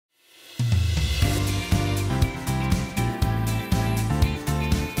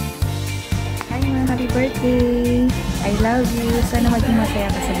birthday! I love you. Sana maging masaya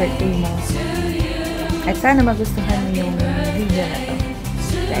ka sa birthday mo. At sana magustuhan mo yung video na to.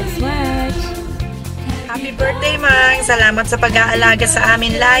 Let's watch! Happy birthday, Mang! Salamat sa pag-aalaga sa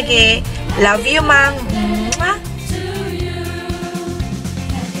amin lagi. Love you, Mang! Mwah!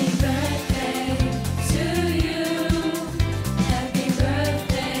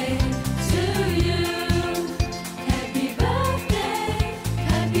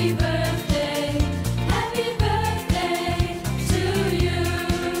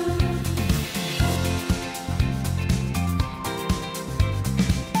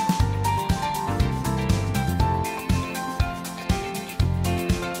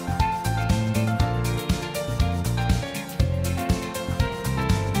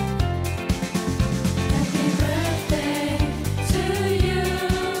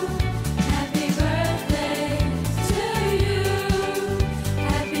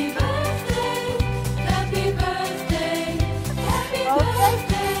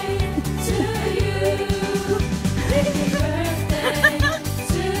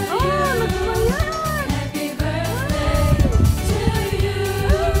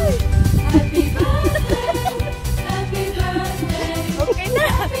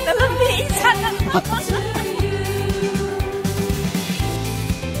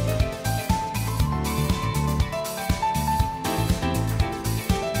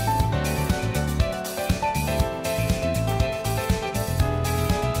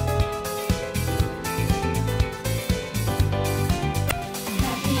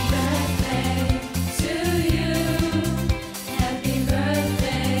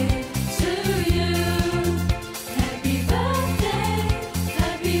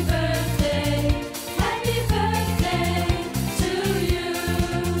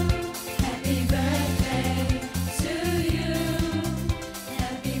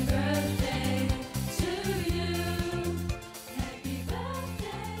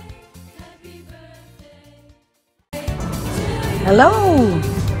 Hello!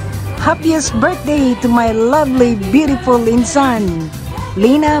 Happiest birthday to my lovely, beautiful insan,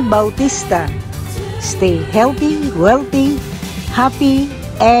 Lina Bautista. Stay healthy, wealthy, happy,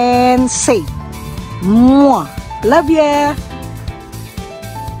 and safe. Mwah! Love ya!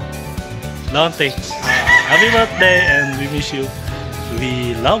 Dante, happy birthday and we miss you.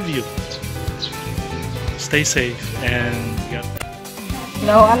 We love you. Stay safe and God.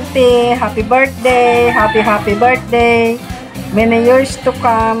 Hello, Auntie. Happy birthday. Happy birthday. Many years to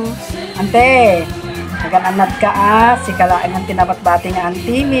come. Ante, nagananad ka si kalaing ang tinabat-bating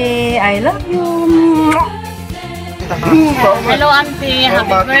auntie me. I love you. Hello, Auntie.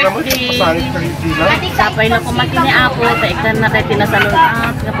 Happy birthday. Sapay na kumati ni Apo. Taiktan na tayo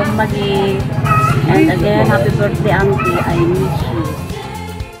tinasalunat kapag magi. And again, happy birthday, Auntie. I miss you.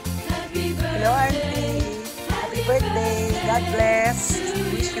 Hello, Auntie. Happy birthday. God bless.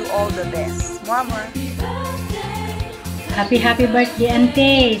 Wish you all the best. Mama. Happy birthday,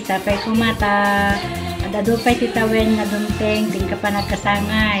 Auntie. Sapay kumata. Adadupay titawen nga dunteng. Ting ka pa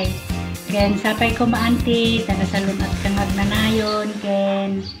nagkasangay. Ken sapay ko ma-auntie. Tagasalun at kangag nanayon.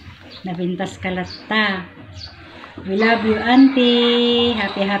 Ken nabintas kalasta. We love you, Auntie.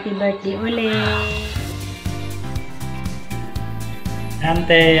 Happy birthday ulit.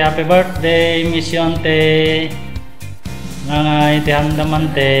 Ante, happy birthday, Miss Yonte. Mga itihanda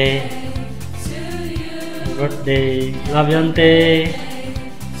mante. Happy birthday. Love Yonte.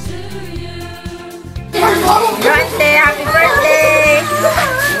 Yonte, happy birthday!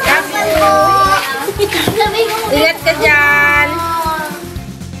 Ingat ka dyan!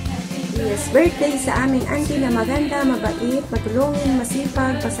 Yes, birthday sa aming auntie na maganda, mabait, matulungin,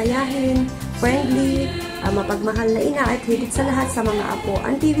 masipag, pasayahin, friendly, mapagmahal na ina at higit sa lahat sa mga apo.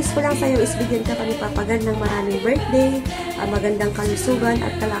 Auntie, wish ko lang sa'yo is bigyan ka kami papagan ng maraming birthday, magandang kalusugan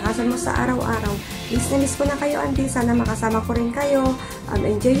at kalakasan mo sa araw-araw. Miss na miss ko na kayo, auntie. Sana makasama ko rin kayo.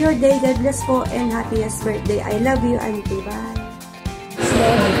 Enjoy your day. God bless po and happiest birthday. I love you, auntie. Bye.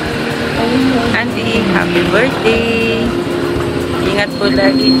 Auntie, happy birthday! Ingat po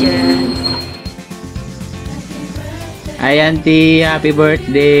lagi dyan. Hi, Auntie. Happy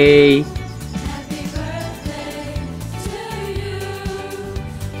birthday.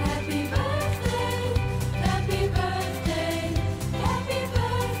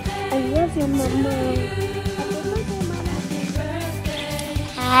 I love you, Mama.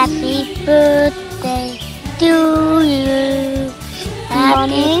 Happy birthday to you.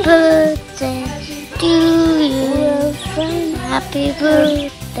 Happy birthday to you. Happy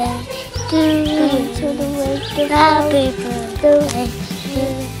birthday to you. Happy birthday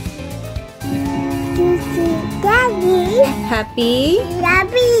to Daddy. Happy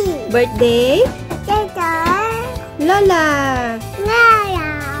Daddy. birthday Daddy. Lola. Lola.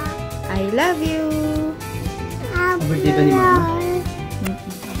 I love you. Birthday ba ni Mama?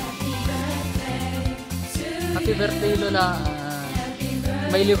 Happy birthday, Lola.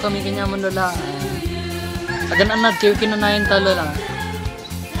 Mailiw kami kanya mo, Lola. Agan anad kayo kinunayin ta, Lola.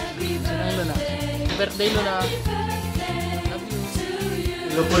 Sinayin, Lola. Happy birthday, Lola. Love you.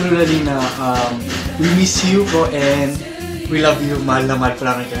 Hello po, Lola Lina. We miss you po and we love you. Mahal na mahal po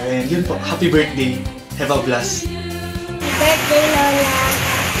lang kayo. And yun po, happy birthday. Have a blast. Birthday, Lola.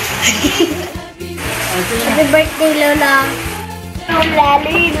 Happy birthday, Lola. Lola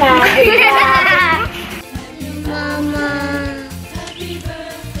Lina. Mama.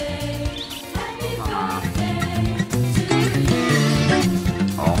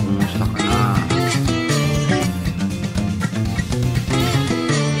 Oh, kumusta ka na?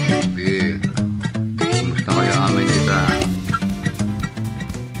 Sige. Kumusta kayo amin dito?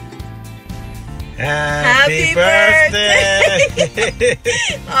 Happy birthday!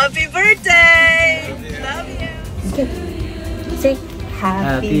 Happy birthday! Love you! Say,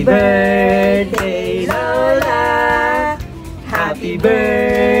 Happy birthday, Lola. Happy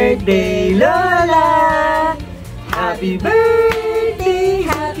birthday, Lola. Happy birthday,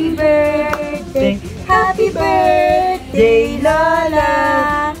 happy birthday, happy birthday,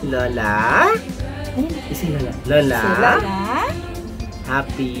 Lola. Lola? Si Lola. Lola? Si Lola.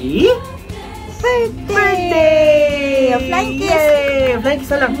 Happy Birthday! Flying kiss! Yay! Flying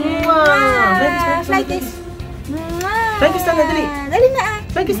kiss na lang. Flying kiss! Flying kiss na lang, dali. Dali na ah.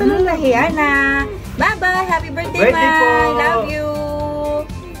 Flying kiss na lang. Lahiya na. Bye-bye! Happy birthday, Birthday Ma! po. I love you!